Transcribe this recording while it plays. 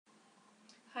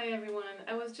Hi everyone,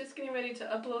 I was just getting ready to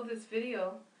upload this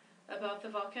video about the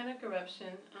volcanic eruption,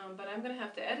 but I'm going to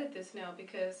have to edit this now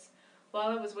because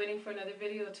while I was waiting for another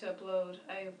video to upload,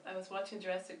 I was watching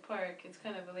Jurassic Park. It's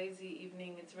kind of a lazy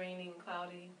evening, it's raining,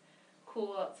 cloudy,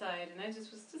 cool outside, and I was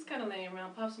just kind of laying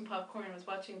around, popped some popcorn and was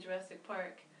watching Jurassic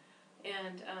Park.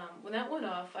 And when that went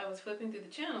off, I was flipping through the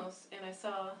channels and I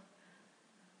saw,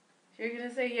 you're going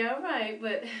to say, yeah, right,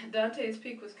 but Dante's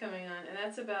Peak was coming on, and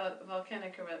that's about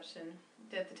volcanic eruption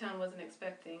that the town wasn't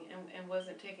expecting and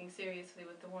wasn't taking seriously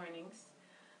with the warnings.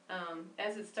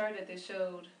 As it started, they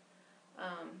showed,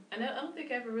 and I don't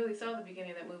think I ever really saw the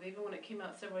beginning of that movie, even when it came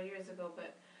out several years ago,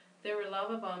 but there were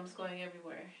lava bombs going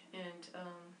everywhere,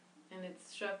 and it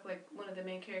struck, like, one of the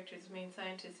main characters, the main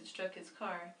scientist, it struck his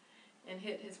car and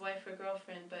hit his wife or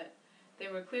girlfriend, but they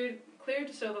were cleared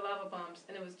to show the lava bombs,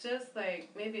 and it was just like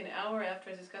maybe an hour after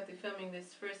I just got through filming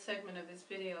this first segment of this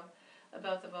video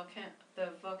about the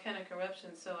volcanic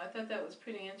eruption. So I thought that was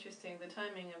pretty interesting, the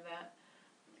timing of that.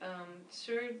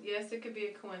 Sure, yes, it could be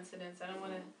a coincidence. I don't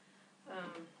want to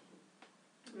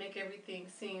make everything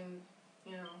seem,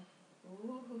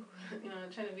 ooh,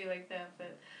 trying to be like that,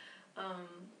 but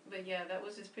yeah, that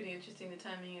was just pretty interesting, the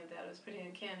timing of that. It was pretty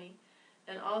uncanny.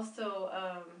 And also,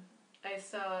 I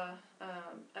saw,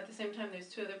 at the same time, there's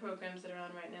two other programs that are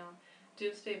on right now,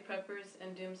 Doomsday Preppers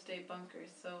and Doomsday Bunkers.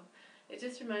 So it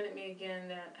just reminded me again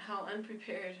that how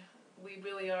unprepared we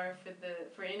really are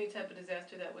for any type of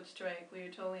disaster that would strike. We are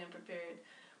totally unprepared.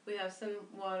 We have some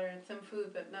water and some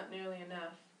food, but not nearly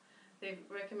enough. They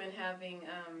recommend having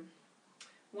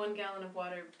 1 gallon of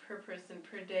water per person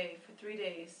per day for 3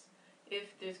 days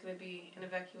if there's going to be an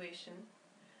evacuation.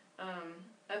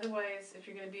 Otherwise, if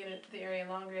you're going to be in the area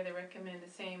longer, they recommend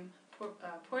the same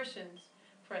portions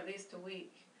for at least a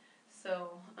week.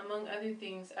 So, among other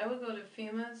things, I would go to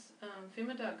FEMA's,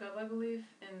 FEMA.gov, I believe,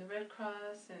 and the Red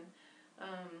Cross, and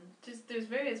there's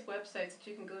various websites that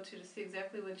you can go to see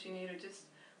exactly what you need, or just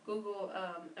Google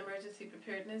emergency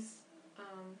preparedness,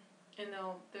 and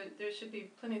there should be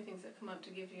plenty of things that come up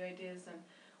to give you ideas on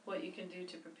what you can do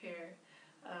to prepare.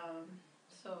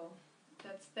 So,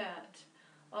 that's that.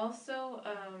 Also,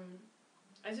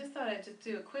 I just thought I'd just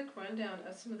do a quick rundown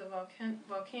of some of the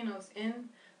volcanoes in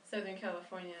Southern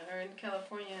California, or in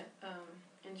California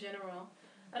in general.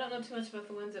 I don't know too much about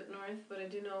the ones up north, but I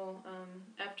do know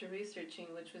after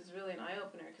researching, which was really an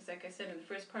eye-opener, because like I said in the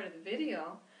first part of the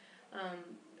video,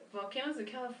 volcanoes in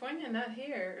California, not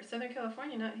here, or Southern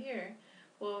California, not here.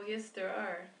 Well, yes, there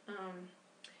are.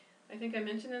 I think I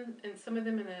mentioned them, and some of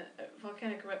them in the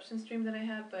volcanic eruption stream that I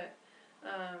had, but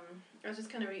I'll just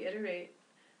kind of reiterate.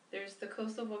 There's the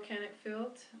coastal volcanic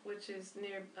field, which is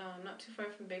near, not too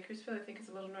far from Bakersfield. I think it's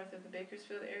a little north of the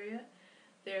Bakersfield area.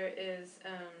 There is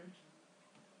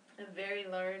a very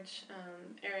large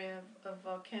area of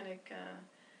volcanic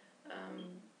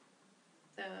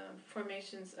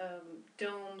formations,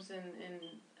 domes, and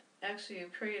actually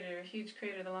a huge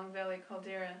crater, the Long Valley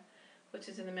Caldera, which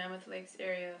is in the Mammoth Lakes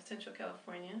area of Central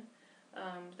California.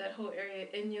 That whole area,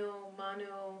 Inyo,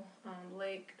 Mano,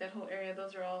 Lake, that whole area,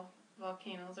 those are all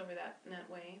volcanoes over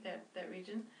that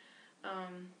region.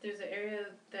 There's an area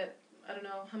that, I don't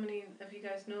know how many of you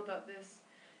guys know about this.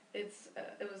 It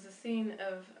was a scene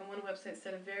of, on one website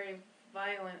said, a very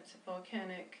violent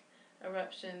volcanic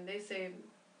eruption. They say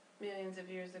millions of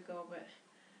years ago, but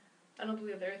I don't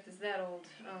believe the Earth is that old.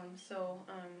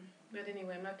 But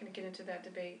anyway, I'm not going to get into that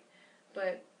debate.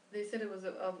 But they said it was,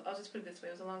 I'll just put it this way,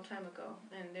 it was a long time ago,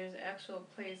 and there's an actual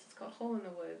place, it's called Hole in the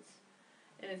Woods,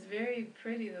 and it's very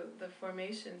pretty, the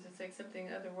formations. It's like something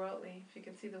otherworldly. If you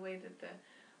can see the way that the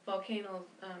volcano,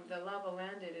 the lava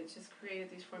landed, it just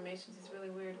created these formations, these really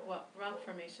weird rock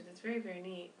formations. It's very, very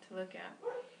neat to look at.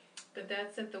 But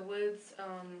that's at the Woods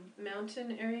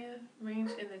Mountain area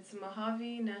range, and it's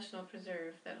Mojave National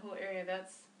Preserve. That whole area,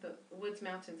 that's the Woods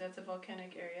Mountains, that's a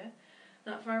volcanic area.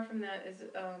 Not far from that is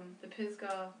the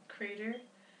Pisgah Crater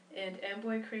and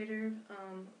Amboy Crater,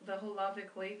 the whole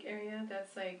Lavic Lake area.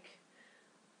 That's like,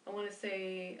 I want to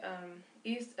say,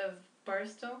 east of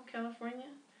Barstow, California.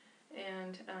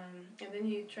 And then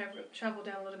you travel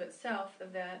down a little bit south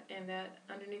of that, and that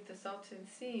underneath the Salton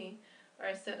Sea are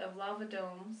a set of lava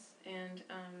domes, and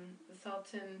the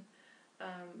Salton,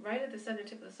 right at the southern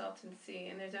tip of the Salton Sea,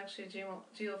 and there's actually a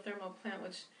geothermal plant,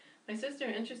 which my sister,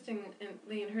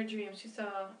 interestingly, in her dream, she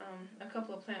saw a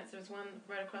couple of plants. There was one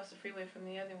right across the freeway from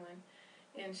the other one,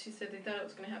 and she said they thought it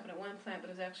was going to happen at one plant, but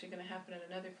it was actually going to happen at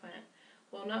another plant.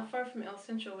 Well, not far from El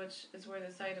Centro, which is where the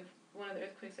site of one of the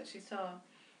earthquakes that she saw,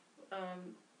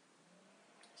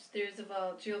 there's a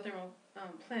geothermal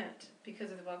plant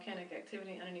because of the volcanic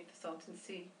activity underneath the Salton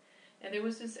Sea. And there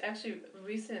was this actually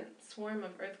recent swarm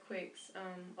of earthquakes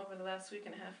over the last week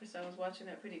and a half or so. I was watching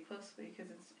that pretty closely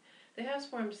because they have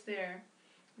swarms there,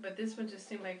 but this one just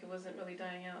seemed like it wasn't really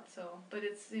dying out. So, but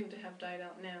it seemed to have died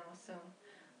out now. So,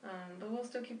 but we'll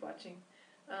still keep watching.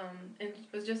 And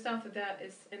but just south of that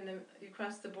is you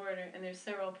cross the border and there's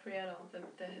Cerro Prieto,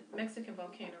 the Mexican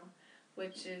volcano,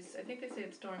 which is, I think they say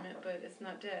it's dormant, but it's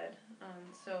not dead.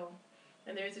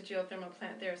 And there is a geothermal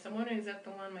plant there. So I'm wondering, is that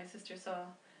the one my sister saw?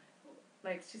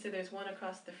 Like, she said there's one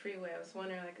across the freeway. I was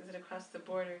wondering, like, is it across the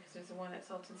border? Because there's the one at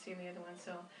Salton Sea and the other one.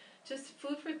 So just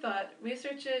food for thought.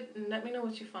 Research it and let me know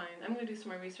what you find. I'm going to do some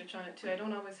more research on it, too. I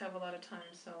don't always have a lot of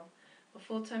time, so a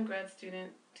full-time grad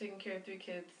student, taking care of 3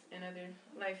 kids and other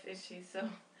life issues. So,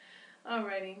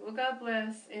 alrighty. Well, God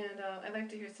bless, and I'd like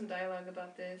to hear some dialogue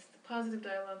about this. Positive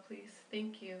dialogue, please.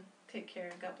 Thank you. Take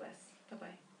care. God bless.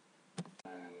 Bye-bye.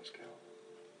 Let's go.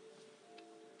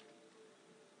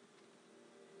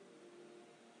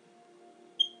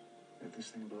 If this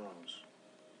thing blows,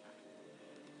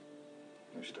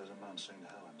 if she doesn't mind St.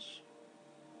 Helens,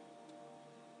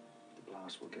 the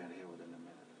blast will get here within a minute.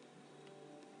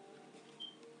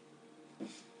 I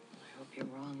hope you're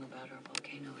wrong about our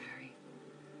volcano, Harry.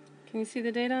 Can you see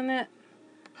the date on that?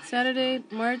 Saturday,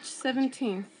 March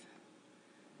 17th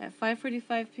at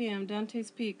 5:45 p.m. Dante's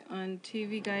Peak on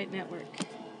TV Guide Network.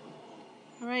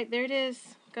 All right, there it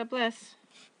is. God bless.